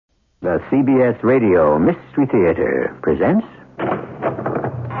The CBS Radio Mystery Theater presents...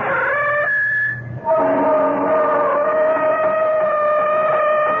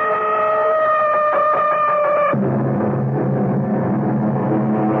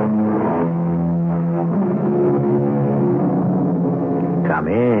 Come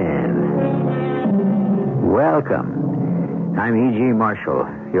in. Welcome. I'm E.G. Marshall,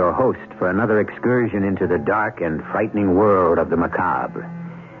 your host for another excursion into the dark and frightening world of the macabre.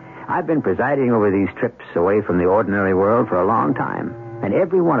 I've been presiding over these trips away from the ordinary world for a long time, and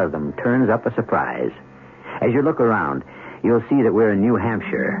every one of them turns up a surprise. As you look around, you'll see that we're in New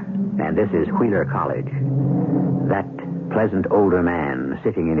Hampshire, and this is Wheeler College. That pleasant older man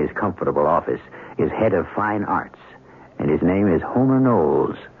sitting in his comfortable office is head of fine arts, and his name is Homer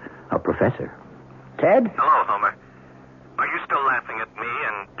Knowles, a professor. Ted? Hello, Homer. Are you still laughing at me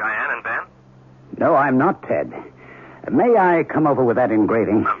and Diane and Ben? No, I'm not, Ted. May I come over with that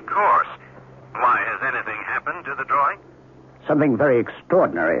engraving? Of course. Why, has anything happened to the drawing? Something very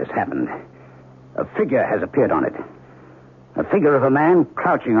extraordinary has happened. A figure has appeared on it. A figure of a man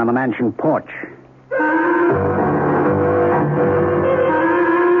crouching on the mansion porch.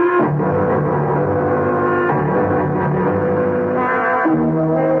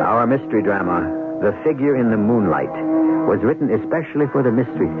 Our mystery drama, The Figure in the Moonlight, was written especially for the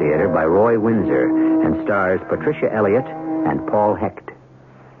Mystery Theater by Roy Windsor and stars Patricia Elliott and Paul Hecht.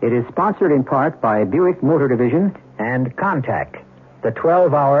 It is sponsored in part by Buick Motor Division and Contact, the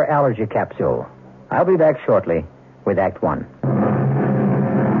 12-hour allergy capsule. I'll be back shortly with Act One.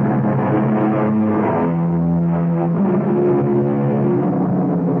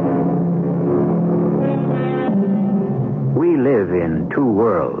 We live in two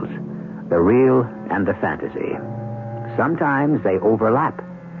worlds, the real and the fantasy. Sometimes they overlap.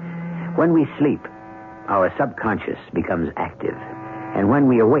 When we sleep, our subconscious becomes active. And when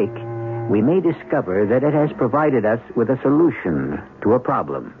we awake, we may discover that it has provided us with a solution to a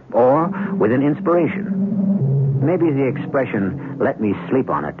problem or with an inspiration. Maybe the expression, "let me sleep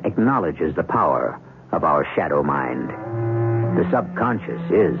on it," acknowledges the power of our shadow mind. The subconscious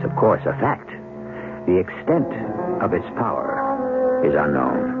is, of course, a fact. The extent of its power is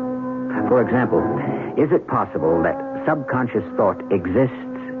unknown. For example, is it possible that subconscious thought exists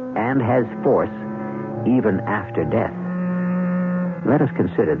and has force even after death? Let us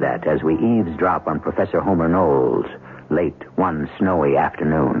consider that as we eavesdrop on Professor Homer Knowles late one snowy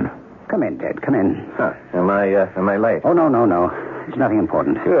afternoon. Come in, Ted. Come in. Huh. Am I late? Oh, no. It's nothing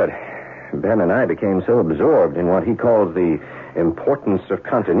important. Good. Ben and I became so absorbed in what he calls the importance of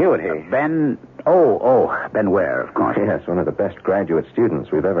continuity. Ben... Oh, Ben Ware, of course. Yes, one of the best graduate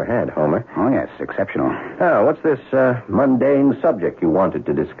students we've ever had, Homer. Oh, yes, exceptional. Now, what's this mundane subject you wanted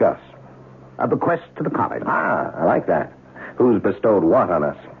to discuss? A bequest to the college. Ah, I like that. Who's bestowed what on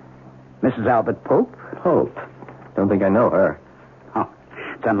us? Mrs. Albert Pope? Pope? Don't think I know her. Oh,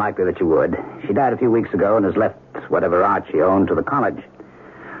 it's unlikely that you would. She died a few weeks ago and has left whatever art she owned to the college.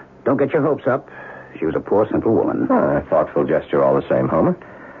 Don't get your hopes up. She was a poor, simple woman. Oh, a thoughtful gesture all the same, Homer.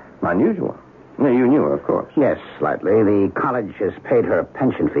 Unusual. You knew her, of course. Yes, slightly. The college has paid her a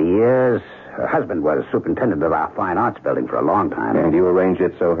pension for years. Her husband was superintendent of our fine arts building for a long time. And you arranged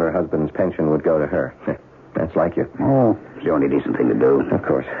it so her husband's pension would go to her. That's like you. Oh, it's the only decent thing to do. Of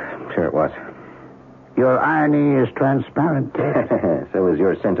course. Sure it was. Your irony is transparent. So is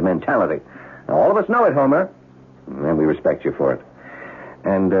your sentimentality. Now, all of us know it, Homer. And we respect you for it.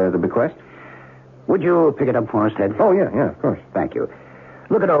 And the bequest? Would you pick it up for us, Ted? Oh, yeah, of course. Thank you.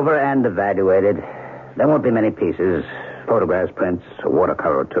 Look it over and evaluate it. There won't be many pieces. Photographs, prints, a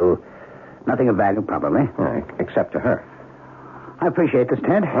watercolor or two. Nothing of value, probably. Except to her. I appreciate this,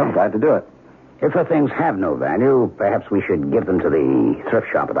 Ted. I'm glad to do it. If her things have no value, perhaps we should give them to the thrift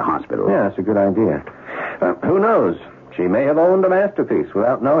shop at the hospital. Yeah, that's a good idea. Who knows? She may have owned a masterpiece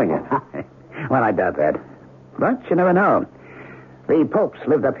without knowing it. Well, I doubt that. But you never know. The Popes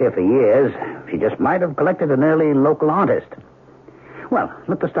lived up here for years. She just might have collected an early local artist. Well,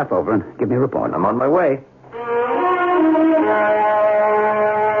 look the stuff over and give me a report. I'm on my way.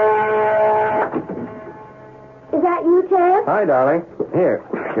 Is that you, Ted? Hi, darling. Here,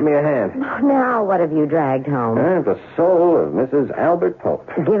 give me a hand. Now, what have you dragged home? The soul of Mrs. Albert Pope.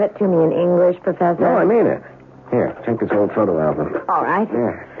 Give it to me in English, Professor. No, I mean it. Here, take this old photo album. All right.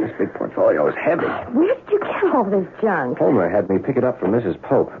 Yeah, this big portfolio is heavy. Where did you get all this junk? Homer had me pick it up from Mrs.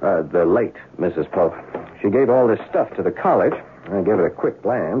 Pope, the late Mrs. Pope. She gave all this stuff to the college. I gave it a quick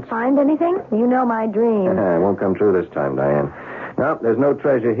glance. Find anything? You know my dream. It won't come true this time, Diane. No, there's no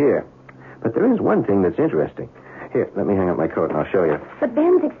treasure here. But there is one thing that's interesting. Here, let me hang up my coat and I'll show you. But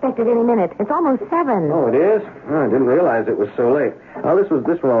Ben's expected any minute. It's almost 7. Oh, it is? Oh, I didn't realize it was so late. Oh, this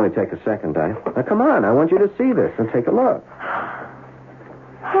will only take a second, Di. Now, come on. I want you to see this and take a look.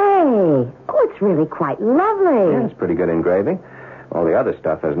 Hey. Oh, it's really quite lovely. Yeah, it's pretty good engraving. All the other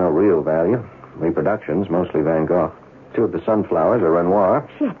stuff has no real value. Reproductions, mostly Van Gogh. 2 of the sunflowers are Renoir.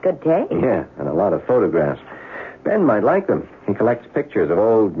 She had good taste. Yeah, and a lot of photographs. Ben might like them. He collects pictures of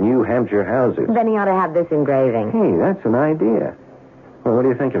old New Hampshire houses. Then he ought to have this engraving. Hey, that's an idea. Well, what do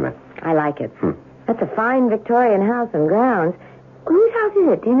you think of it? I like it. That's a fine Victorian house and grounds. Whose house is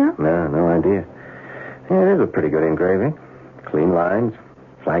it, do you know? No idea. Yeah, it is a pretty good engraving. Clean lines,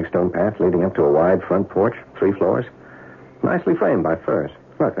 flagstone path leading up to a wide front porch, 3 floors. Nicely framed by firs.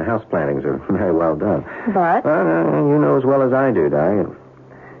 Look, the house plantings are very well done. But? You know as well as I do, Di. It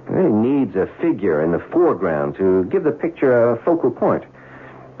really needs a figure in the foreground to give the picture a focal point.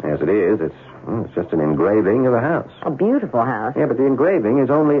 As it is, it's just an engraving of a house. A beautiful house. Yeah, but the engraving is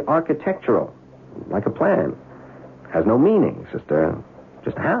only architectural, like a plan. Has no meaning. It's just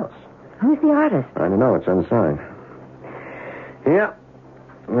a house. Who's the artist? I don't know. It's unsigned. Yeah.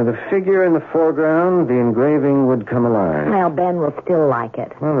 With a figure in the foreground, the engraving would come alive. Well, Ben will still like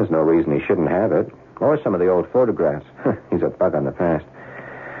it. Well, there's no reason he shouldn't have it. Or some of the old photographs. He's a bug on the past.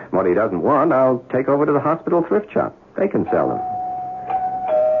 What he doesn't want, I'll take over to the hospital thrift shop. They can sell them.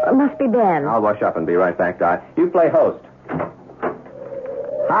 It must be Ben. I'll wash up and be right back, Di. You play host.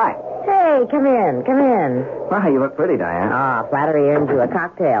 Hi. Hey, come in. Wow, you look pretty, Diane. Ah, flattery earns you a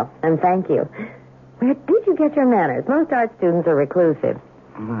cocktail. And thank you. Where did you get your manners? Most art students are reclusive.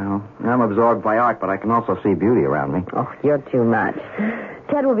 Well, I'm absorbed by art, but I can also see beauty around me. Oh, you're too much.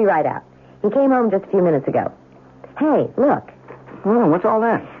 Ted will be right out. He came home just a few minutes ago. Hey, look. Oh, what's all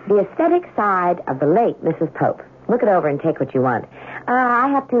that? The aesthetic side of the late Mrs. Pope. Look it over and take what you want. I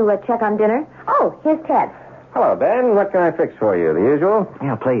have to check on dinner. Oh, here's Ted. Hello, Ben. What can I fix for you? The usual?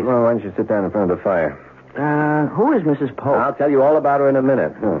 Yeah, please. Well, why don't you sit down in front of the fire? Who is Mrs. Pope? I'll tell you all about her in a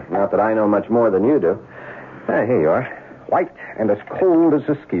minute. Not that I know much more than you do. Here you are. White and as cold as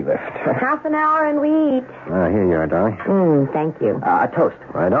a ski lift. Half an hour and we eat. Here you are, darling. Thank you. A toast.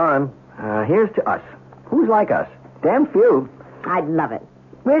 Right on. Here's to us. Who's like us? Damn few. I'd love it.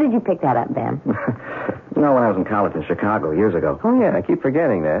 Where did you pick that up, Ben? When I was in college in Chicago years ago. Oh, yeah, I keep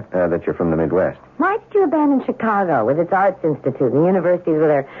forgetting that you're from the Midwest. Why did you abandon Chicago with its arts institute and the universities with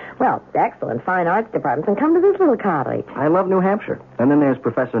their, well, excellent fine arts departments and come to this little college? I love New Hampshire. And then there's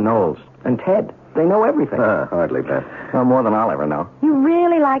Professor Knowles and Ted. They know everything. Hardly, Ben. Well, more than I'll ever know. You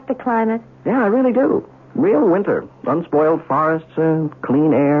really like the climate? Yeah, I really do. Real winter. Unspoiled forests,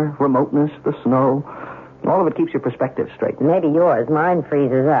 clean air, remoteness, the snow. All of it keeps your perspective straight. Maybe yours. Mine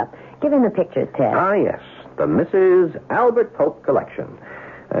freezes up. Give him the pictures, Ted. Ah, yes. The Mrs. Albert Pope collection.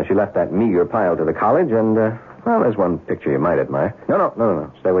 She left that meager pile to the college, and, well, there's one picture you might admire.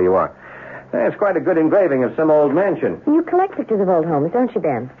 No. Stay where you are. It's quite a good engraving of some old mansion. You collect pictures of old homes, don't you,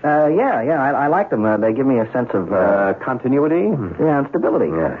 Ben? Yeah. I like them. They give me a sense of... continuity? Yeah, and stability.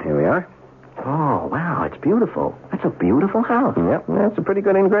 Yeah, here we are. Oh, wow, it's beautiful. That's a beautiful house. Yep, that's a pretty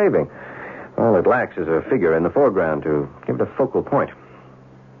good engraving. All it lacks is a figure in the foreground to give it a focal point.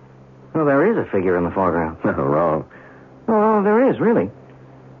 Well, there is a figure in the foreground. No, wrong. Oh, there is, really.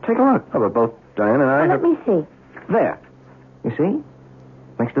 Take a look. Oh, but both Diane and I... Let me see. There. You see?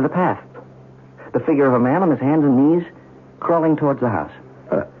 Next to the path. The figure of a man on his hands and knees crawling towards the house.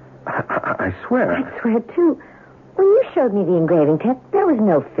 I swear. I swear, too. When you showed me the engraving, Ted, there was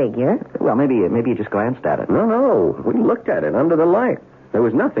no figure. Well, maybe you just glanced at it. No. We looked at it under the light. There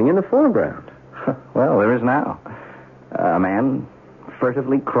was nothing in the foreground. Well, there is now. A man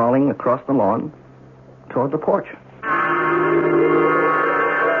furtively crawling across the lawn toward the porch.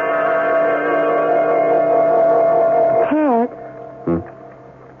 Ted,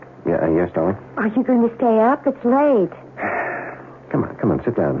 Yes, darling? are you going to stay up? It's late. Come on,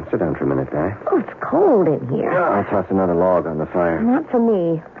 sit down. Sit down for a minute, Di. Oh, it's cold in here. I'll toss another log on the fire. Not for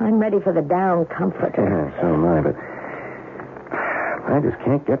me. I'm ready for the down comforter. Yeah, so am I, but I just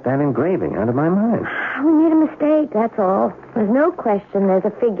can't get that engraving out of my mind. We made a mistake, that's all. There's no question there's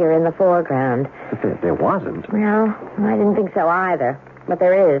a figure in the foreground. But there wasn't. Well, I didn't think so either. But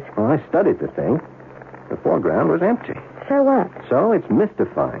there is. Well, I studied the thing. The foreground was empty. So what? So it's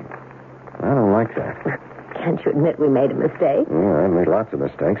mystifying. I don't like that. Can't you admit we made a mistake? Yeah, I made lots of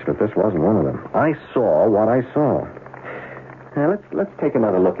mistakes, but this wasn't one of them. I saw what I saw. Now, let's take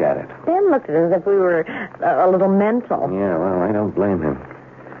another look at it. Ben looked at us as if we were a little mental. Yeah, well, I don't blame him.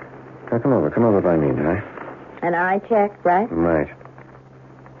 Now, come over by me, Di. An eye check, right? Right.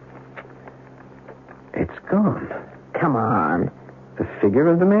 It's gone. Come on. The figure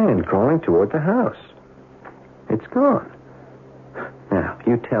of the man crawling toward the house. It's thought. Now,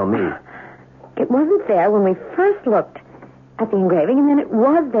 you tell me. It wasn't there when we first looked at the engraving, and then it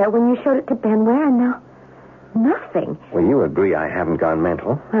was there when you showed it to Ben Ware, and now nothing. Well, you agree I haven't gone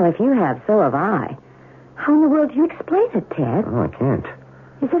mental. Well, if you have, so have I. How in the world do you explain it, Ted? Oh, I can't.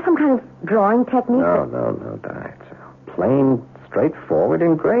 Is there some kind of drawing technique? No, Di. It's a plain, straightforward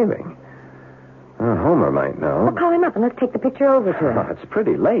engraving. Homer might know. Well, call him up and let's take the picture over to him. Oh, it's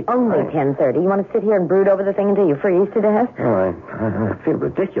pretty late. Only 10:30. You want to sit here and brood over the thing until you freeze to death? Oh, I feel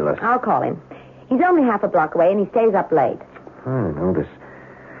ridiculous. I'll call him. He's only half a block away, and he stays up late. I don't know. This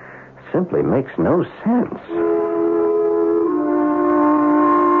simply makes no sense.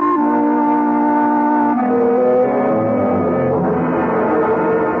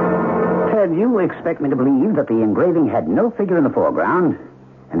 Ted, you expect me to believe that the engraving had no figure in the foreground,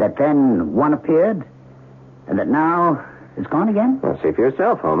 and that then one appeared, and that now it's gone again? Well, see for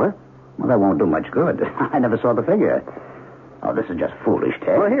yourself, Homer. Well, that won't do much good. I never saw the figure. Oh, this is just foolish,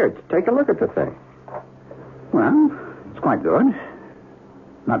 Ted. Well, here, take a look at the thing. Well, it's quite good.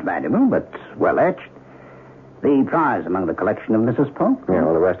 Not valuable, but well etched. The prize among the collection of Mrs. Pope? Yeah,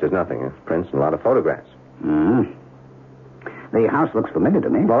 well, the rest is nothing. It's prints and a lot of photographs. The house looks familiar to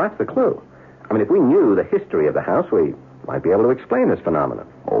me. Well, that's the clue. I mean, if we knew the history of the house, we might be able to explain this phenomenon.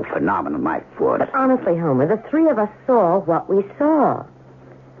 Oh, phenomenon, my foot. But honestly, Homer, the three of us saw what we saw.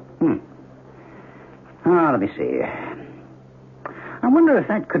 Oh, let me see. I wonder if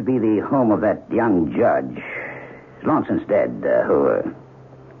that could be the home of that young judge. He's long since dead, who...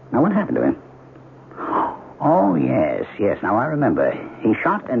 Now, what happened to him? Oh, yes. Now, I remember. He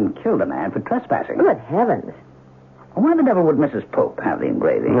shot and killed a man for trespassing. Good heavens. Why the devil would Mrs. Pope have the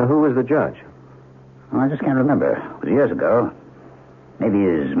engraving? Now, who was the judge? Oh, I just can't remember. It was years ago. Maybe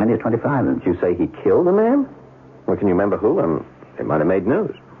as many as 25. Did you say he killed a man? Well, can you remember who? It might have made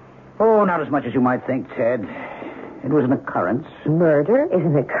news. Oh, not as much as you might think, Ted. It was an occurrence. Murder is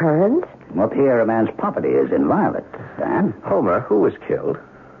an occurrence? Up here, a man's property is inviolate, Dan. Homer, who was killed?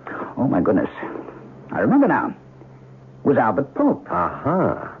 Oh, my goodness. I remember now. It was Albert Pope.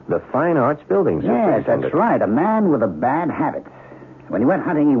 Aha. The Fine Arts Building Yes, Superintendent. that's right. A man with a bad habit. When he went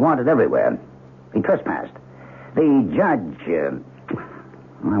hunting, he wandered everywhere. He trespassed. The judge...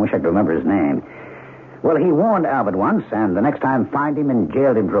 I wish I could remember his name. Well, he warned Albert once, and the next time fined him and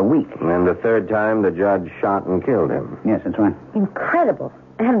jailed him for a week. And the third time, the judge shot and killed him. Yes, that's right. Incredible.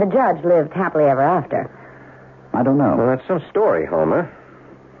 And the judge lived happily ever after. I don't know. Well, that's some story, Homer.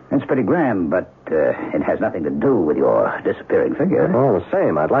 It's pretty grim, but it has nothing to do with your disappearing figure. All the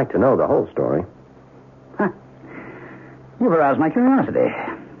same, I'd like to know the whole story. Huh. You've aroused my curiosity.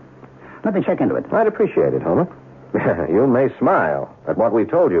 Let me check into it. I'd appreciate it, Homer. You may smile at what we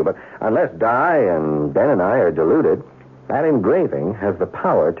told you, but unless Di and Ben and I are deluded, that engraving has the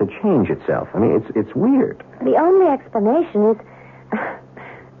power to change itself. I mean, it's weird. The only explanation is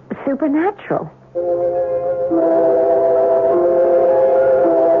supernatural.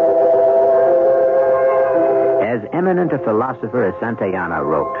 As eminent a philosopher as Santayana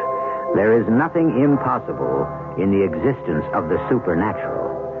wrote, there is nothing impossible in the existence of the supernatural.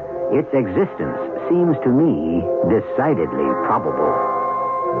 Its existence seems to me decidedly probable.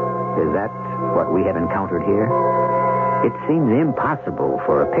 Is that what we have encountered here? It seems impossible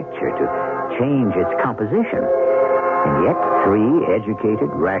for a picture to change its composition. And yet, three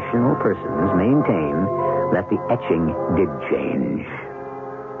educated, rational persons maintain that the etching did change.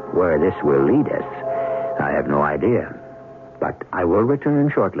 Where this will lead us, I have no idea. But I will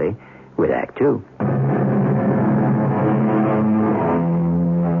return shortly with Act Two.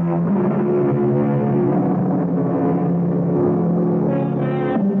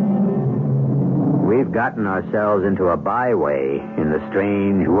 We've gotten ourselves into a byway in the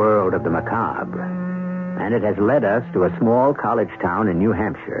strange world of the macabre. And it has led us to a small college town in New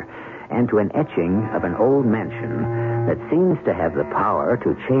Hampshire and to an etching of an old mansion that seems to have the power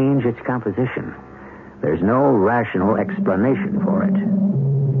to change its composition. There's no rational explanation for it.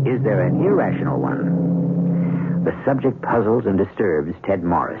 Is there an irrational one? The subject puzzles and disturbs Ted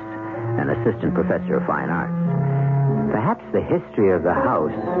Morris, an assistant professor of fine arts. Perhaps the history of the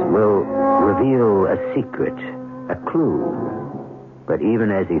house will reveal a secret, a clue. But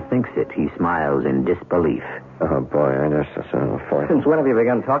even as he thinks it, he smiles in disbelief. Oh, boy, I just... Since when have you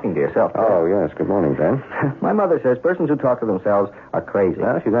begun talking to yourself? Oh, yes. Good morning, Ben. My mother says persons who talk to themselves are crazy.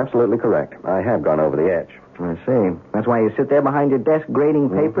 Well, she's absolutely correct. I have gone over the edge. I see. That's why you sit there behind your desk grading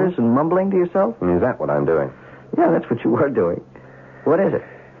papers and mumbling to yourself? Is that what I'm doing? Yeah, that's what you were doing. What is it?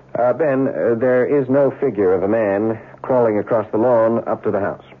 Ben, there is no figure of a man crawling across the lawn up to the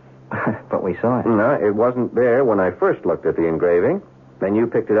house. But we saw it. No, it wasn't there when I first looked at the engraving. Then you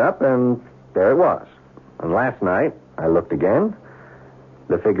picked it up, and there it was. And last night, I looked again.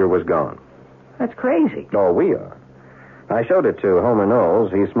 The figure was gone. That's crazy. Oh, we are. I showed it to Homer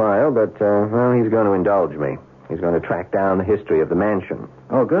Knowles. He smiled, but, he's going to indulge me. He's going to track down the history of the mansion.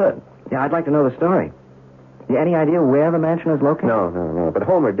 Oh, good. Yeah, I'd like to know the story. You any idea where the mansion is located? No. But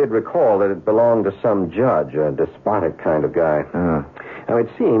Homer did recall that it belonged to some judge, a despotic kind of guy. Now, it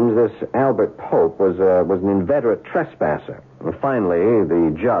seems this Albert Pope was an inveterate trespasser. And finally,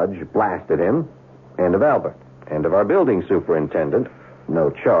 the judge blasted him. End of Albert. End of our building superintendent. No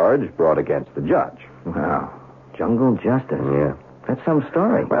charge brought against the judge. Wow. Jungle justice. Yeah. That's some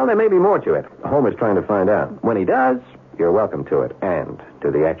story. Well, there may be more to it. Homer's trying to find out. When he does, you're welcome to it, and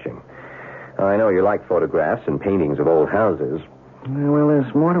to the etching. I know you like photographs and paintings of old houses. Well,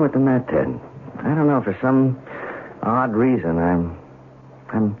 there's more to it than that, Ted. I don't know, for some odd reason, I'm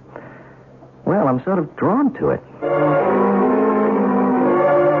sort of drawn to it.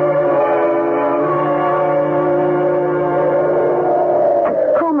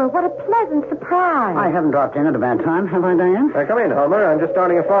 Homer, what a pleasant surprise. I haven't dropped in at a bad time, have I, Diane? Come in, Homer. I'm just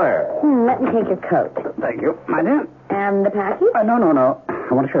starting a fire. Let me take your coat. Thank you, my dear. And the package? No.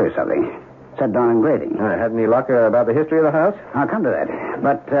 I want to show you something. Set down engraving. Had any luck about the history of the house? I'll come to that.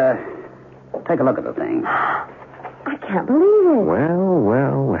 But, take a look at the thing. I can't believe it.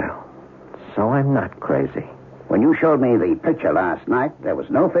 Well. So I'm not crazy. When you showed me the picture last night, there was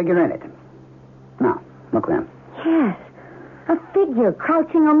no figure in it. Now, look there. Yes. A figure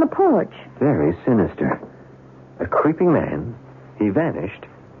crouching on the porch. Very sinister. A creeping man. He vanished.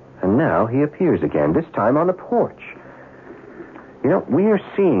 And now he appears again, this time on the porch. You know, we're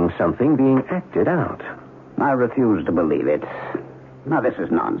seeing something being acted out. I refuse to believe it. Now, this is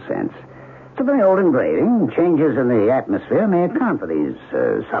nonsense. It's a very old engraving. Changes in the atmosphere may account for these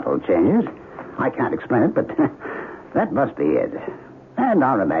subtle changes. I can't explain it, but that must be it. And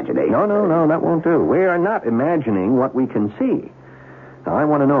our imagination. No, that won't do. We are not imagining what we can see. Now, I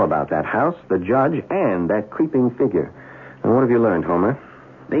want to know about that house, the judge, and that creeping figure. And what have you learned, Homer?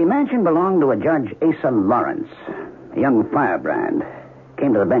 The mansion belonged to a Judge Asa Lawrence, a young firebrand.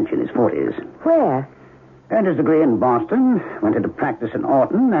 Came to the bench in his 40s. Where? Earned his degree in Boston, went into practice in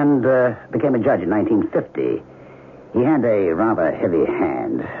Orton, and became a judge in 1950. He had a rather heavy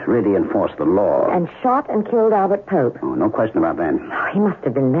hand, really enforced the law. And shot and killed Albert Pope. Oh, no question about that. Oh, he must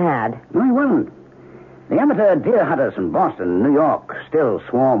have been mad. No, he wasn't. The amateur deer hunters from Boston and New York still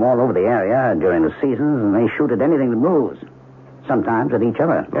swarm all over the area during the seasons, and they shoot at anything that moves. Sometimes at each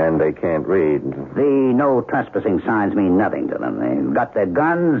other. And they can't read. The no trespassing signs mean nothing to them. They've got their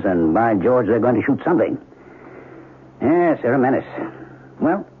guns, and by George, they're going to shoot something. Yes, they're a menace.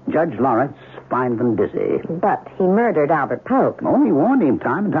 Well, Judge Lawrence fined them dizzy. But he murdered Albert Pope. Oh, he warned him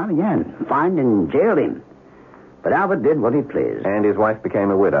time and time again. Fined and jailed him. But Albert did what he pleased. And his wife became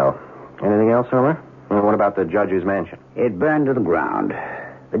a widow. Anything else, Homer? And what about the judge's mansion? It burned to the ground.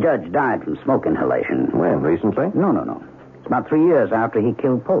 The judge died from smoke inhalation. When, recently? No. It's about 3 years after he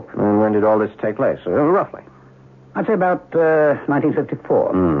killed Pope. And when did all this take place? Roughly. I'd say about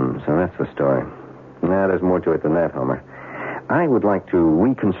 1954. So that's the story. Now, there's more to it than that, Homer. I would like to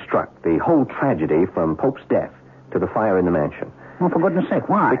reconstruct the whole tragedy from Pope's death to the fire in the mansion. Well, for goodness sake,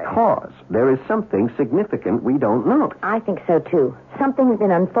 why? Because there is something significant we don't know. I think so, too. Something's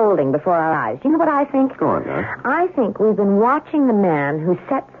been unfolding before our eyes. Do you know what I think? Go on, Don. I think we've been watching the man who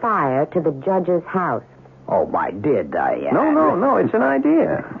set fire to the judge's house. Oh, my dear Diane. No. It's an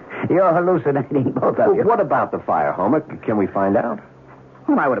idea. You're hallucinating, both of you. What about the fire, Homer? Can we find out?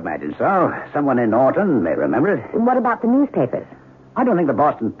 Well, I would imagine so. Someone in Orton may remember it. What about the newspapers? I don't think the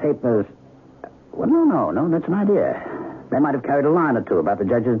Boston papers... Well, no, that's an idea. They might have carried a line or two about the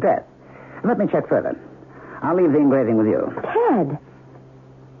judge's death. Let me check further. I'll leave the engraving with you. Ted.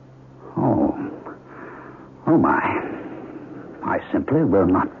 Oh, my. I simply will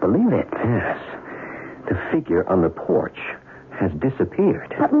not believe it. Yes. The figure on the porch has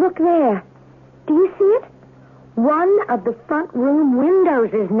disappeared. But look there. Do you see it? One of the front room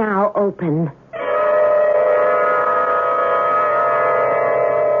windows is now open.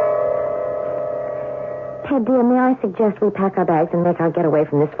 Ted, dear, may I suggest we pack our bags and make our getaway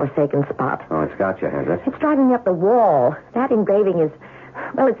from this forsaken spot? Oh, it's got you, has it? It's driving me up the wall. That engraving is,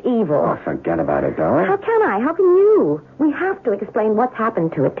 well, it's evil. Oh, forget about it, darling. How can I? How can you? We have to explain what's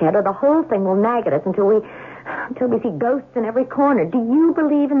happened to it, Ted, or the whole thing will nag at us until we see ghosts in every corner. Do you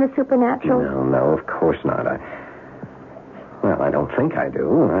believe in the supernatural? No, of course not. I don't think I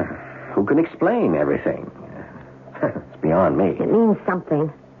do. Who can explain everything? It's beyond me. It means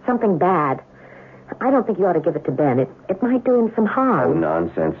something. Something bad. I don't think you ought to give it to Ben. It might do him some Oh, harm.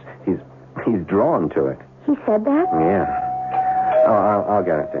 nonsense. He's drawn to it. He said that? Yeah. Oh, I'll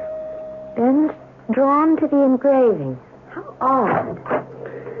get it there. Ben's drawn to the engraving. How odd.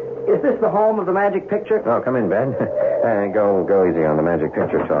 Is this the home of the magic picture? Oh, come in, Ben. Go easy on the magic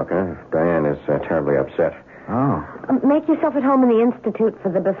picture talk, huh? Diane is terribly upset. Oh. Make yourself at home in the Institute for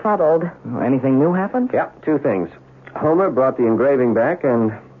the Befuddled. Anything new happened? Yeah, two things. Homer brought the engraving back,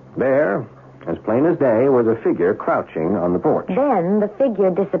 and there, as plain as day, was a figure crouching on the porch. Then the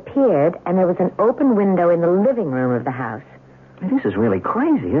figure disappeared, and there was an open window in the living room of the house. This is really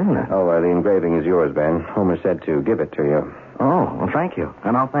crazy, isn't it? Oh, the engraving is yours, Ben. Homer said to give it to you. Oh, well, thank you.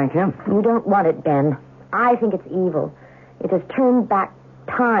 And I'll thank him. You don't want it, Ben. I think it's evil. It has turned back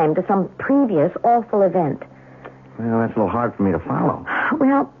time to some previous awful event. Well, that's a little hard for me to follow.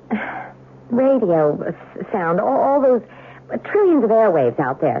 Well, radio sound, all those trillions of airwaves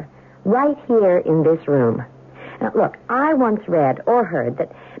out there, right here in this room. Now, look, I once read or heard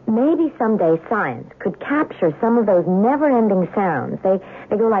that maybe someday science could capture some of those never-ending sounds. They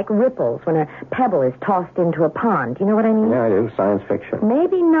go like ripples when a pebble is tossed into a pond. You know what I mean? Yeah, I do. Science fiction.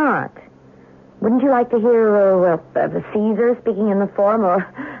 Maybe not. Wouldn't you like to hear Caesar speaking in the Forum,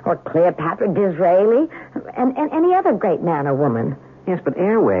 or Cleopatra Disraeli, and any other great man or woman? Yes, but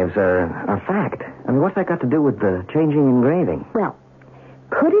airwaves are fact. I mean, what's that got to do with the changing engraving? Well,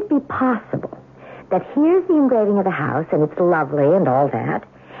 could it be possible that here's the engraving of the house, and it's lovely and all that,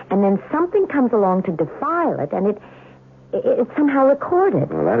 and then something comes along to defile it, and it's somehow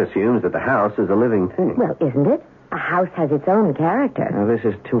recorded? Well, that assumes that the house is a living thing. Well, isn't it? A house has its own character. Now, this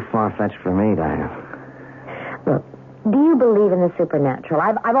is too far-fetched for me, Diane. Look, do you believe in the supernatural?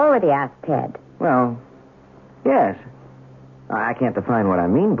 I've already asked Ted. Well, yes. I can't define what I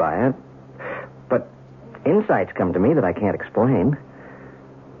mean by it, but insights come to me that I can't explain.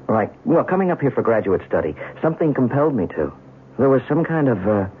 Like, well, coming up here for graduate study, something compelled me to. There was some kind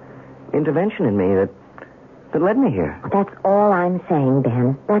of intervention in me that led me here. That's all I'm saying,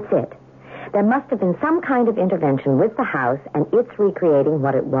 Ben. That's it. There must have been some kind of intervention with the house, and it's recreating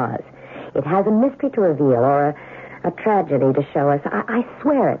what it was. It has a mystery to reveal, or a tragedy to show us. I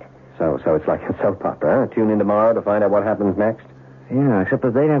swear it. So it's like a soap opera, huh? Tune in tomorrow to find out what happens next? Yeah, except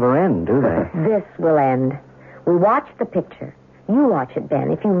that they never end, do they? This will end. We watch the picture. You watch it,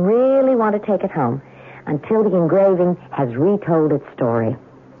 Ben, if you really want to take it home, until the engraving has retold its story.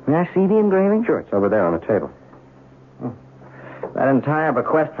 May I see the engraving? Sure, it's over there on the table. That entire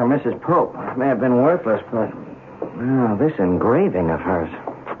bequest from Mrs. Pope may have been worthless, but... Oh, this engraving of hers.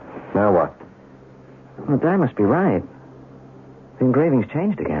 Now what? Well, Di must be right. The engraving's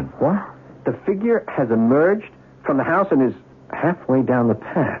changed again. What? The figure has emerged from the house and is halfway down the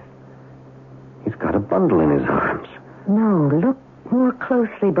path. He's got a bundle in his arms. No, look more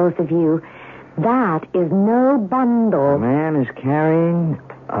closely, both of you. That is no bundle. The man is carrying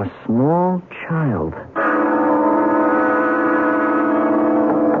a small child.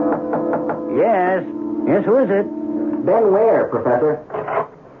 Yes. Yes, who is it? Ben Ware, Professor.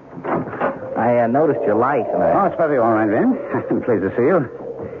 I noticed your light. Oh, it's perfectly all right, Ben. I'm pleased to see you.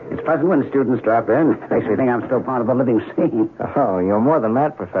 It's pleasant when students drop in. Makes me think I'm still part of the living scene. Oh, you're more than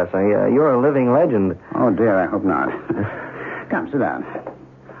that, Professor. You're a living legend. Oh, dear, I hope not. Come, sit down.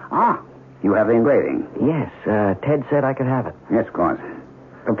 Ah, you have the engraving. Yes, Ted said I could have it. Yes, of course.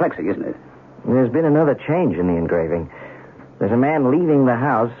 Perplexing, isn't it? There's been another change in the engraving. There's a man leaving the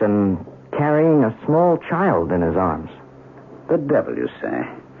house and carrying a small child in his arms. The devil, you say.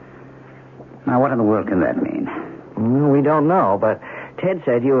 Now, what in the world can that mean? Well, we don't know, but Ted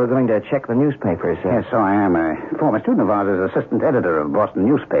said you were going to check the newspapers. Yes, so I am. A former student of ours is assistant editor of a Boston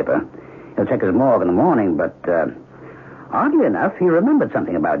newspaper. He'll check his morgue in the morning, but oddly enough, he remembered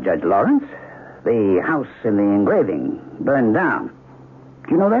something about Judge Lawrence. The house in the engraving burned down.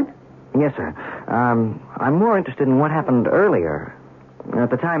 Do you know that? Yes, sir. I'm more interested in what happened earlier, at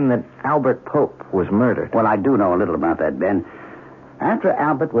the time that Albert Pope was murdered. Well, I do know a little about that, Ben. After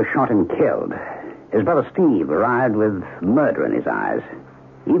Albert was shot and killed, his brother Steve arrived with murder in his eyes.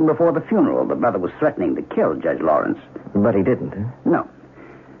 Even before the funeral, the brother was threatening to kill Judge Lawrence. But he didn't, huh? No.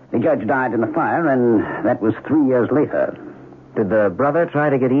 The judge died in the fire, and that was 3 years later. Did the brother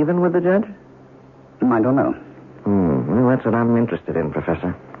try to get even with the judge? I don't know. Well, that's what I'm interested in,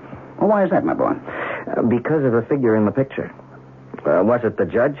 Professor. Well, why is that, my boy? Because of the figure in the picture. Was it the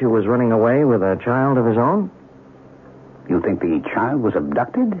judge who was running away with a child of his own? You think the child was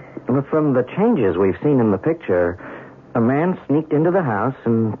abducted? Well, from the changes we've seen in the picture, a man sneaked into the house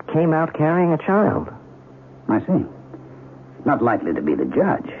and came out carrying a child. I see. Not likely to be the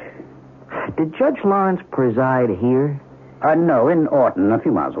judge. Did Judge Lawrence preside here? No, in Orton, a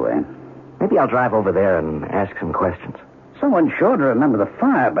few miles away. Maybe I'll drive over there and ask some questions. Someone's sure to remember the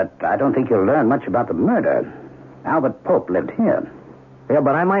fire, but I don't think you'll learn much about the murder. Albert Pope lived here. Yeah,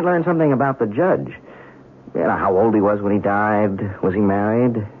 but I might learn something about the judge. You know, how old he was when he died. Was he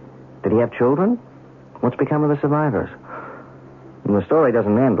married? Did he have children? What's become of the survivors? And the story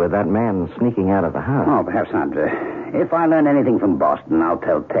doesn't end with that man sneaking out of the house. Oh, perhaps not. If I learn anything from Boston, I'll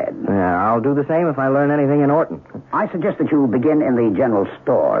tell Ted. Yeah, I'll do the same if I learn anything in Orton. I suggest that you begin in the general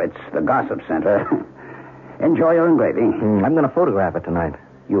store. It's the gossip center. Enjoy your engraving. I'm going to photograph it tonight.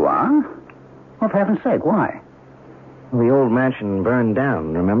 You are? Well, for heaven's sake, why? The old mansion burned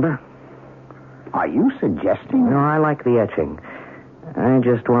down, remember? Are you suggesting? No, I like the etching. I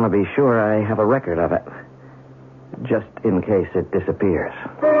just want to be sure I have a record of it. Just in case it disappears.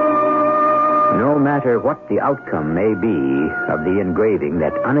 No matter what the outcome may be of the engraving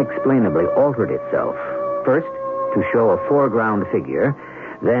that unexplainably altered itself, first to show a foreground figure,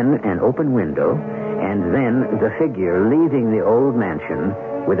 then an open window, and then the figure leaving the old mansion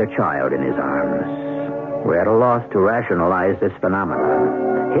with a child in his arms. We're at a loss to rationalize this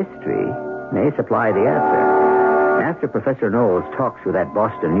phenomenon. History may supply the answer. After Professor Knowles talks with that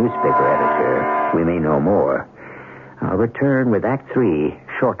Boston newspaper editor, we may know more. I'll return with Act 3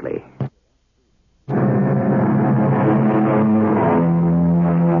 shortly.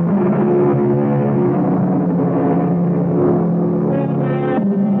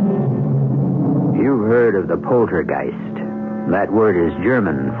 You've heard of the poltergeist. That word is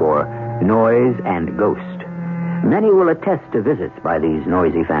German for noise and ghost. Many will attest to visits by these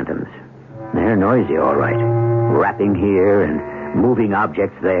noisy phantoms. They're noisy, all right. Rapping here and moving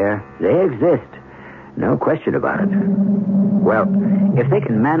objects there. They exist. No question about it. Well, if they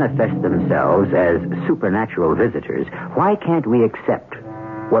can manifest themselves as supernatural visitors, why can't we accept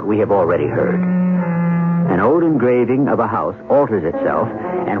what we have already heard? An old engraving of a house alters itself,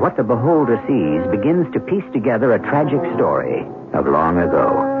 and what the beholder sees begins to piece together a tragic story of long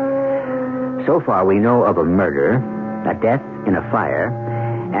ago. So far, we know of a murder, a death in a fire,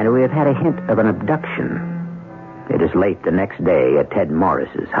 and we have had a hint of an abduction. It is late the next day at Ted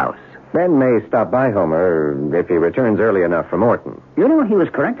Morris's house. Ben may stop by Homer if he returns early enough from Orton. You know, he was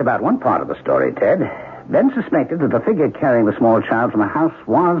correct about one part of the story, Ted. Ben suspected that the figure carrying the small child from the house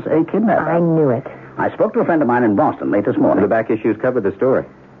was a kidnapper. I knew it. I spoke to a friend of mine in Boston late this morning. The back issues covered the story.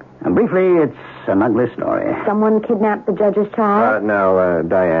 And briefly, it's an ugly story. Someone kidnapped the judge's child? No,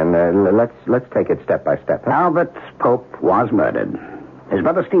 Diane, let's take it step by step. Huh? Albert Pope was murdered. His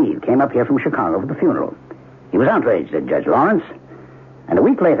brother Steve came up here from Chicago for the funeral. He was outraged at Judge Lawrence. And a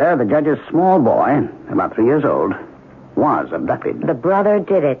week later, the judge's small boy, about 3 years old, was abducted. The brother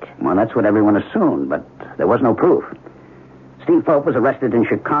did it. Well, that's what everyone assumed, but there was no proof. Steve Pope was arrested in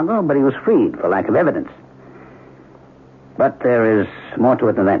Chicago, but he was freed for lack of evidence. But there is more to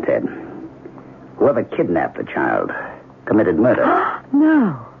it than that, Ted. Whoever kidnapped the child committed murder.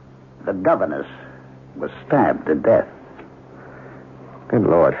 No. The governess was stabbed to death. Good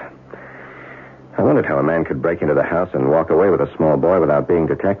Lord. I wondered how a man could break into the house and walk away with a small boy without being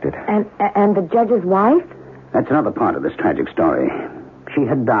detected. And the judge's wife? That's another part of this tragic story. She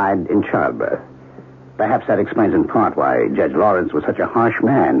had died in childbirth. Perhaps that explains in part why Judge Lawrence was such a harsh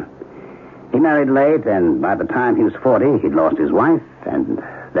man. He married late, and by the time he was 40, he'd lost his wife, and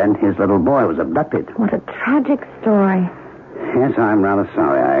then his little boy was abducted. What a tragic story. Yes, I'm rather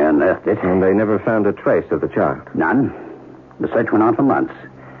sorry I unearthed it. And they never found a trace of the child? None. The search went on for months.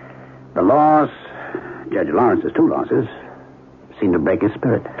 The loss, Judge Lawrence's 2 losses, seemed to break his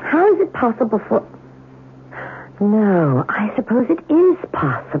spirit. How is it possible for... No, I suppose it is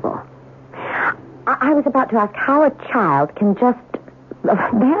possible. I was about to ask how a child can just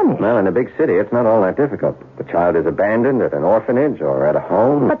vanish. Well, in a big city, it's not all that difficult. The child is abandoned at an orphanage or at a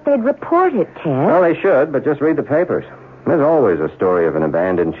home. But they'd report it, Ted. Well, they should, but just read the papers. There's always a story of an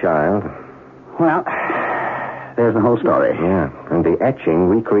abandoned child. Well, there's the whole story. Yeah, and the etching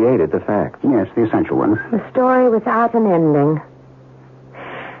recreated the facts. Yes, the essential ones. The story without an ending.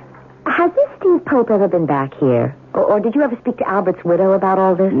 Has this Steve Pope ever been back here? Or did you ever speak to Albert's widow about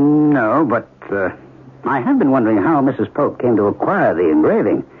all this? No, but I have been wondering how Mrs. Pope came to acquire the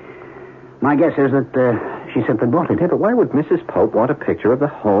engraving. My guess is that she simply bought it. Yeah, but why would Mrs. Pope want a picture of the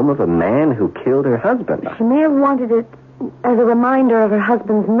home of a man who killed her husband? She may have wanted it as a reminder of her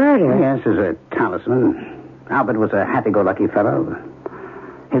husband's murder. Yes, as a talisman. Albert was a happy-go-lucky fellow.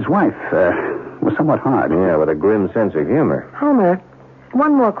 His wife was somewhat hard. Yeah, with a grim sense of humor. Homer,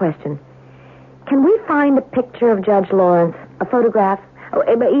 one more question. Can we find a picture of Judge Lawrence? A photograph? Or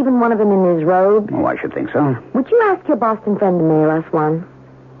even one of him in his robe? Oh, I should think so. Would you ask your Boston friend to mail us one?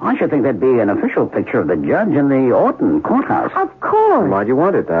 I should think there'd be an official picture of the judge in the Orton courthouse. Of course. Why'd you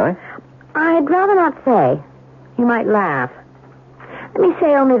want it, Di? I'd rather not say. You might laugh. Let me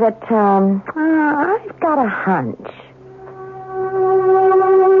say only that, I've got a hunch.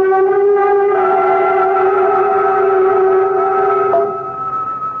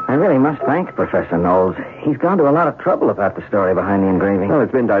 I really must thank Professor Knowles. He's gone to a lot of trouble about the story behind the engraving. Well,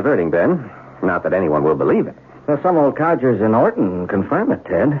 it's been diverting, Ben. Not that anyone will believe it. Well, some old codgers in Orton confirm it,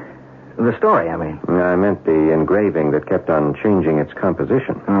 Ted. The story, I mean. I meant the engraving that kept on changing its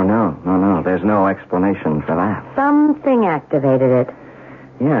composition. Oh, no. There's no explanation for that. Something activated it.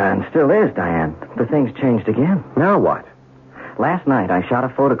 Yeah, and still is, Diane. The thing's changed again. Now what? Last night, I shot a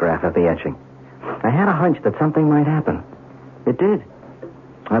photograph of the etching. I had a hunch that something might happen. It did.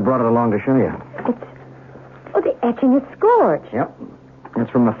 I brought it along to show you. The etching is scorched. Yep.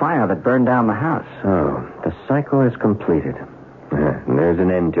 It's from the fire that burned down the house. So, the cycle is completed. And there's an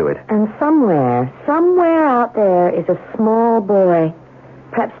end to it. And somewhere out there is a small boy,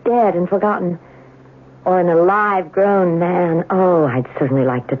 perhaps dead and forgotten, or an alive, grown man. Oh, I'd certainly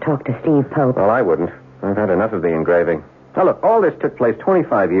like to talk to Steve Pope. Well, I wouldn't. I've had enough of the engraving. Now, look, all this took place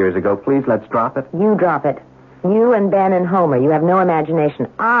 25 years ago. Please, let's drop it. You drop it. You and Ben and Homer, you have no imagination.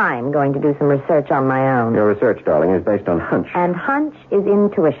 I'm going to do some research on my own. Your research, darling, is based on hunch. And hunch is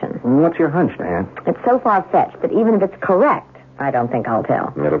intuition. What's your hunch, Diane? It's so far-fetched that even if it's correct, I don't think I'll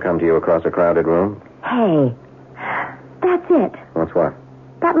tell. It'll come to you across a crowded room? Hey, that's it. What's what?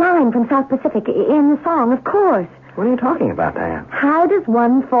 That line from South Pacific in the song, of course. What are you talking about, Diane? How does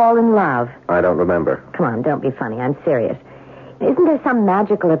one fall in love? I don't remember. Come on, don't be funny. I'm serious. Isn't there some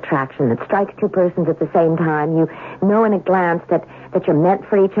magical attraction that strikes two persons at the same time? You know in a glance that you're meant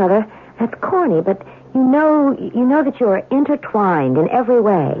for each other. That's corny, but you know that you're intertwined in every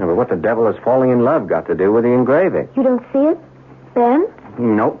way. Yeah, but what the devil has falling in love got to do with the engraving? You don't see it, Ben?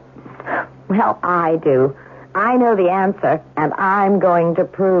 Nope. Well, I do. I know the answer, and I'm going to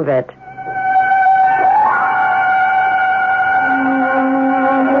prove it.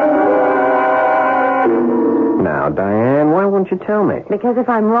 Now, Diane, why won't you tell me? Because if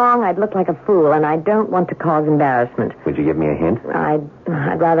I'm wrong, I'd look like a fool, and I don't want to cause embarrassment. Would you give me a hint?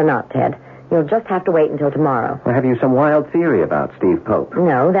 I'd rather not, Ted. You'll just have to wait until tomorrow. Or have you some wild theory about Steve Pope?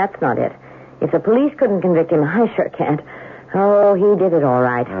 No, that's not it. If the police couldn't convict him, I sure can't. Oh, he did it all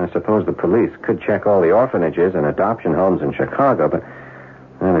right. I suppose the police could check all the orphanages and adoption homes in Chicago, but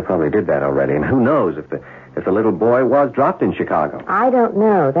well, they probably did that already. And who knows if the little boy was dropped in Chicago? I don't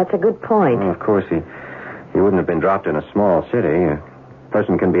know. That's a good point. Well, of course, he wouldn't have been dropped in a small city. A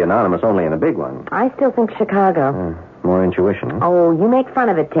person can be anonymous only in a big one. I still think Chicago. More intuition. Oh, you make fun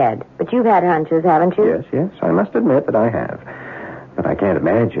of it, Ted. But you've had hunches, haven't you? Yes. I must admit that I have. But I can't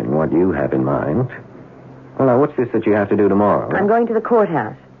imagine what you have in mind. Well, now, what's this that you have to do tomorrow? I'm going to the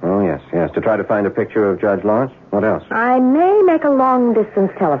courthouse. Oh, yes. To try to find a picture of Judge Lawrence? What else? I may make a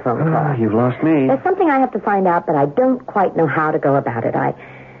long-distance telephone call. You've lost me. There's something I have to find out, but I don't quite know how to go about it. I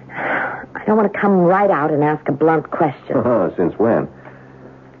don't want to come right out and ask a blunt question. Oh, since when?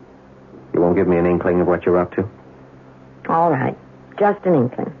 You won't give me an inkling of what you're up to? All right. Just an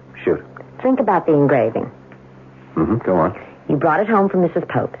inkling. Shoot. Think about the engraving. Go on. You brought it home from Mrs.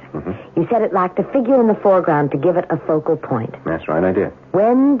 Pope's. Mm-hmm. You said it lacked a figure in the foreground to give it a focal point. That's right, I did.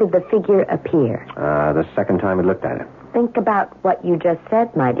 When did the figure appear? The second time I looked at it. Think about what you just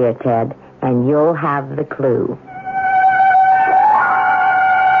said, my dear Ted, and you'll have the clue.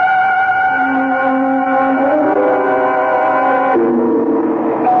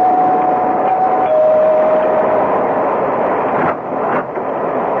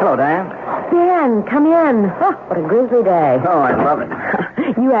 Hello, Diane. Ben, come in. Oh, what a grisly day. Oh, I love it.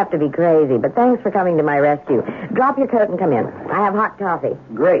 You have to be crazy, but thanks for coming to my rescue. Drop your coat and come in. I have hot coffee.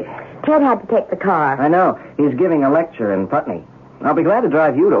 Great. Ted had to take the car. I know. He's giving a lecture in Putney. I'll be glad to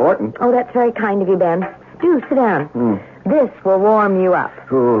drive you to Orton. Oh, that's very kind of you, Ben. Do sit down. This will warm you up.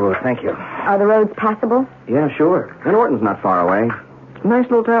 Oh, thank you. Are the roads passable? Yeah, sure. And Orton's not far away. Nice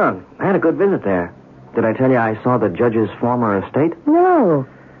little town. I had a good visit there. Did I tell you I saw the judge's former estate? No.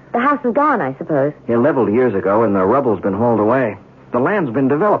 The house is gone, I suppose. It leveled years ago, and the rubble's been hauled away. The land's been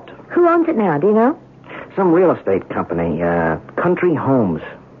developed. Who owns it now, do you know? Some real estate company, Country Homes.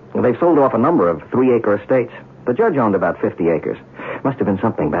 They've sold off a number of 3-acre estates. The judge owned about 50 acres. Must have been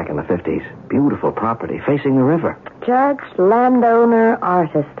something back in the 50s. Beautiful property, facing the river. Judge, landowner,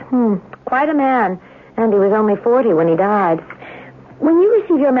 artist. Quite a man. And he was only 40 when he died. When you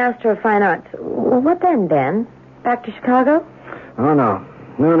received your Master of Fine Arts, what then, Ben? Back to Chicago? Oh, no.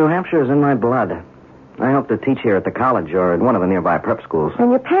 No, New Hampshire is in my blood. I hope to teach here at the college or at one of the nearby prep schools. And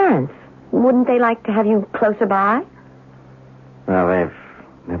your parents? Wouldn't they like to have you closer by? Well, they've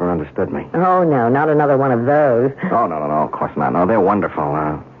never understood me. Oh, no, not another one of those. Oh, no, of course not. No, they're wonderful.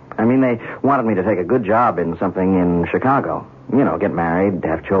 I mean, they wanted me to take a good job in something in Chicago. You know, get married,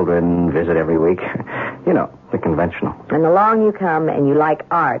 have children, visit every week. You know, the conventional. And along you come and you like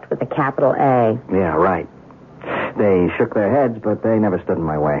art with a capital A. Yeah, right. They shook their heads, but they never stood in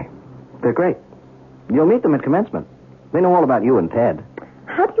my way. They're great. You'll meet them at commencement. They know all about you and Ted.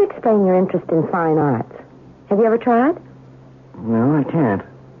 How do you explain your interest in fine arts? Have you ever tried? No, I can't.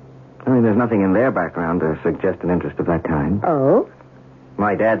 I mean, there's nothing in their background to suggest an interest of that kind. Oh?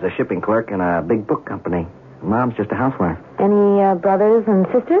 My dad's a shipping clerk in a big book company. Mom's just a housewife. Any brothers and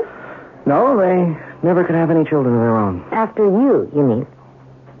sisters? No, they never could have any children of their own. After you mean?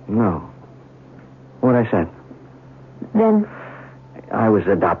 No. What I said. Then? I was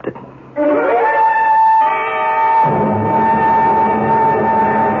adopted.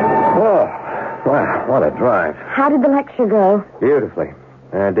 Oh, wow, what a drive. How did the lecture go? Beautifully.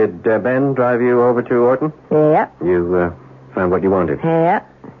 Did Ben drive you over to Orton? Yep. You found what you wanted? Yep.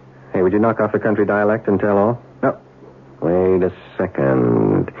 Hey, would you knock off the country dialect and tell all? No. Wait a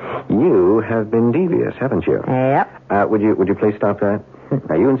second. You have been devious, haven't you? Yep. Would you please stop that?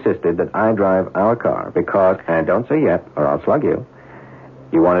 Now, you insisted that I drive our car because, and don't say yet, or I'll slug you,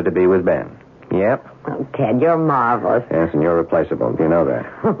 you wanted to be with Ben. Yep. Oh, Ted, you're marvelous. Yes, and you're replaceable. You know that.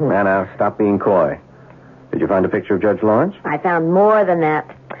 Now, stop being coy. Did you find a picture of Judge Lawrence? I found more than that.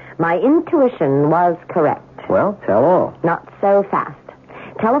 My intuition was correct. Well, tell all. Not so fast.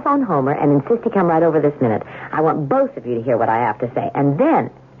 Telephone Homer and insist he come right over this minute. I want both of you to hear what I have to say. And then,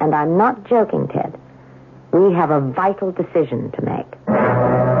 and I'm not joking, Ted, we have a vital decision to make.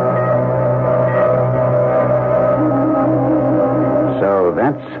 So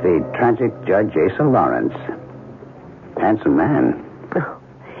that's the tragic Judge Asa Lawrence. Handsome man. Oh,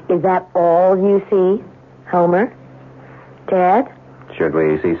 is that all you see, Homer? Ted? Should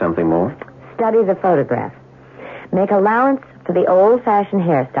we see something more? Study the photograph. Make allowance for the old-fashioned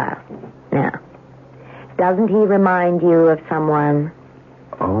hairstyle. Now, doesn't he remind you of someone?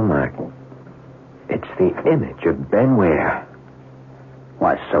 Oh, my. It's the image of Ben Ware.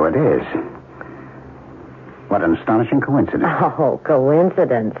 Why, so it is. What an astonishing coincidence. Oh,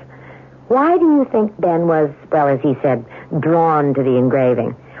 coincidence. Why do you think Ben was, well, as he said, drawn to the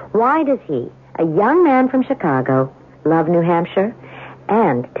engraving? Why does he, a young man from Chicago, love New Hampshire?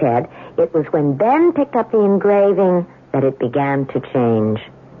 And, Ted, it was when Ben picked up the engraving that it began to change.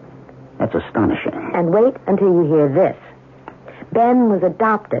 That's astonishing. And wait until you hear this. Ben was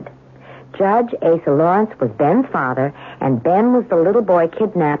adopted. Judge Asa Lawrence was Ben's father, and Ben was the little boy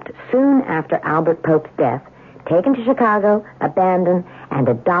kidnapped soon after Albert Pope's death, taken to Chicago, abandoned, and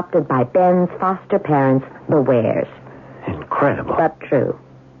adopted by Ben's foster parents, the Wares. Incredible. But true.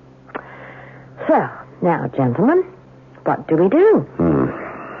 So, now, gentlemen, what do we do?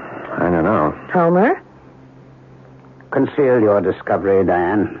 I don't know. Homer? Conceal your discovery,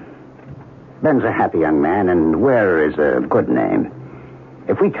 Diane. Ben's a happy young man, and Ware is a good name.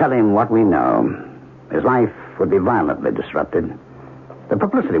 If we tell him what we know, his life would be violently disrupted. The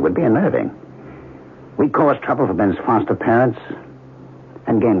publicity would be unnerving. We'd cause trouble for Ben's foster parents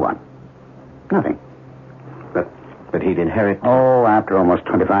and gain what? Nothing. But he'd inherit... Oh, after almost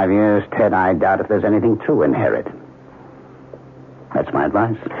 25 years, Ted, I doubt if there's anything to inherit. That's my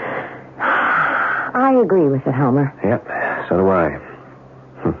advice. I agree with it, Homer. Yep, so do I.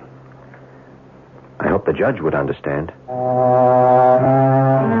 I hope the judge would understand.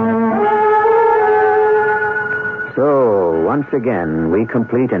 So, once again, we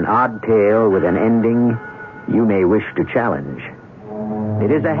complete an odd tale with an ending you may wish to challenge.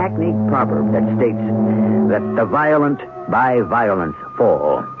 It is a hackneyed proverb that states that the violent by violence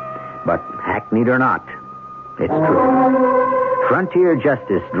fall. But hackneyed or not, it's true. Frontier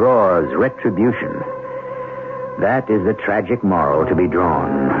justice draws retribution. That is the tragic moral to be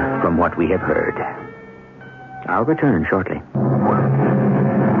drawn from what we have heard. I'll return shortly.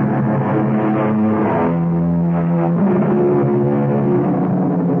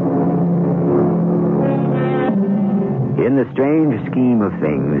 In the strange scheme of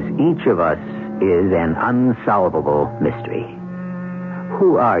things, each of us is an unsolvable mystery.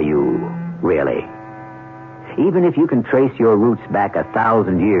 Who are you, really? Even if you can trace your roots back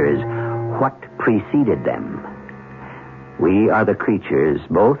 1,000 years, what preceded them? We are the creatures,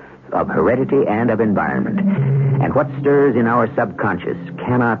 both of heredity and of environment. And what stirs in our subconscious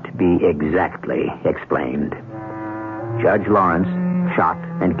cannot be exactly explained. Judge Lawrence shot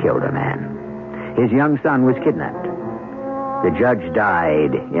and killed a man. His young son was kidnapped. The judge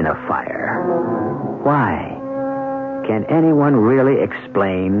died in a fire. Why? Can anyone really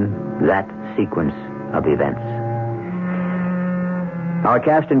explain that sequence of events? Our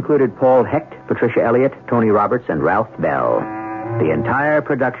cast included Paul Hecht, Patricia Elliott, Tony Roberts, and Ralph Bell. The entire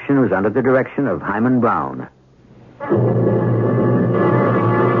production was under the direction of Hyman Brown.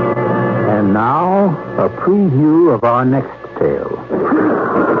 And now, a preview of our next tale.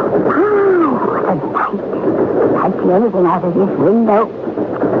 I see anything out of this window.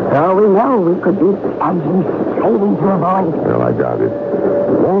 For all we know, we could be plunging straight into a void. Well, I doubt it.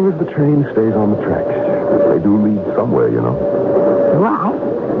 As long as the train stays on the tracks. They do lead somewhere, you know. Why?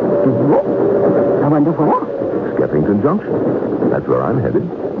 I wonder where. Skeffington Junction. That's where I'm headed.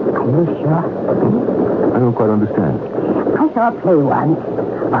 Are you sure? I don't quite understand. I saw a play once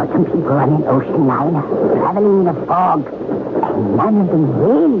about some people on an ocean liner traveling in a fog. And none of them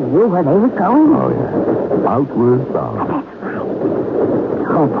really knew where they were going. Oh, yeah. Outward bound. That's right.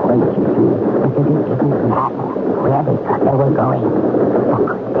 The whole point, you see, was that it didn't matter where they thought they were going.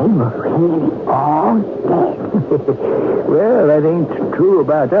 Because they were really all dead. Well, that ain't true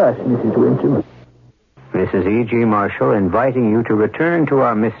about us, Mrs. Winston. This is E.G. Marshall inviting you to return to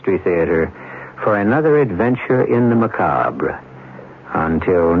our Mystery Theater for another adventure in the macabre.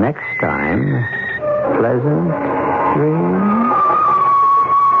 Until next time, pleasant dreams.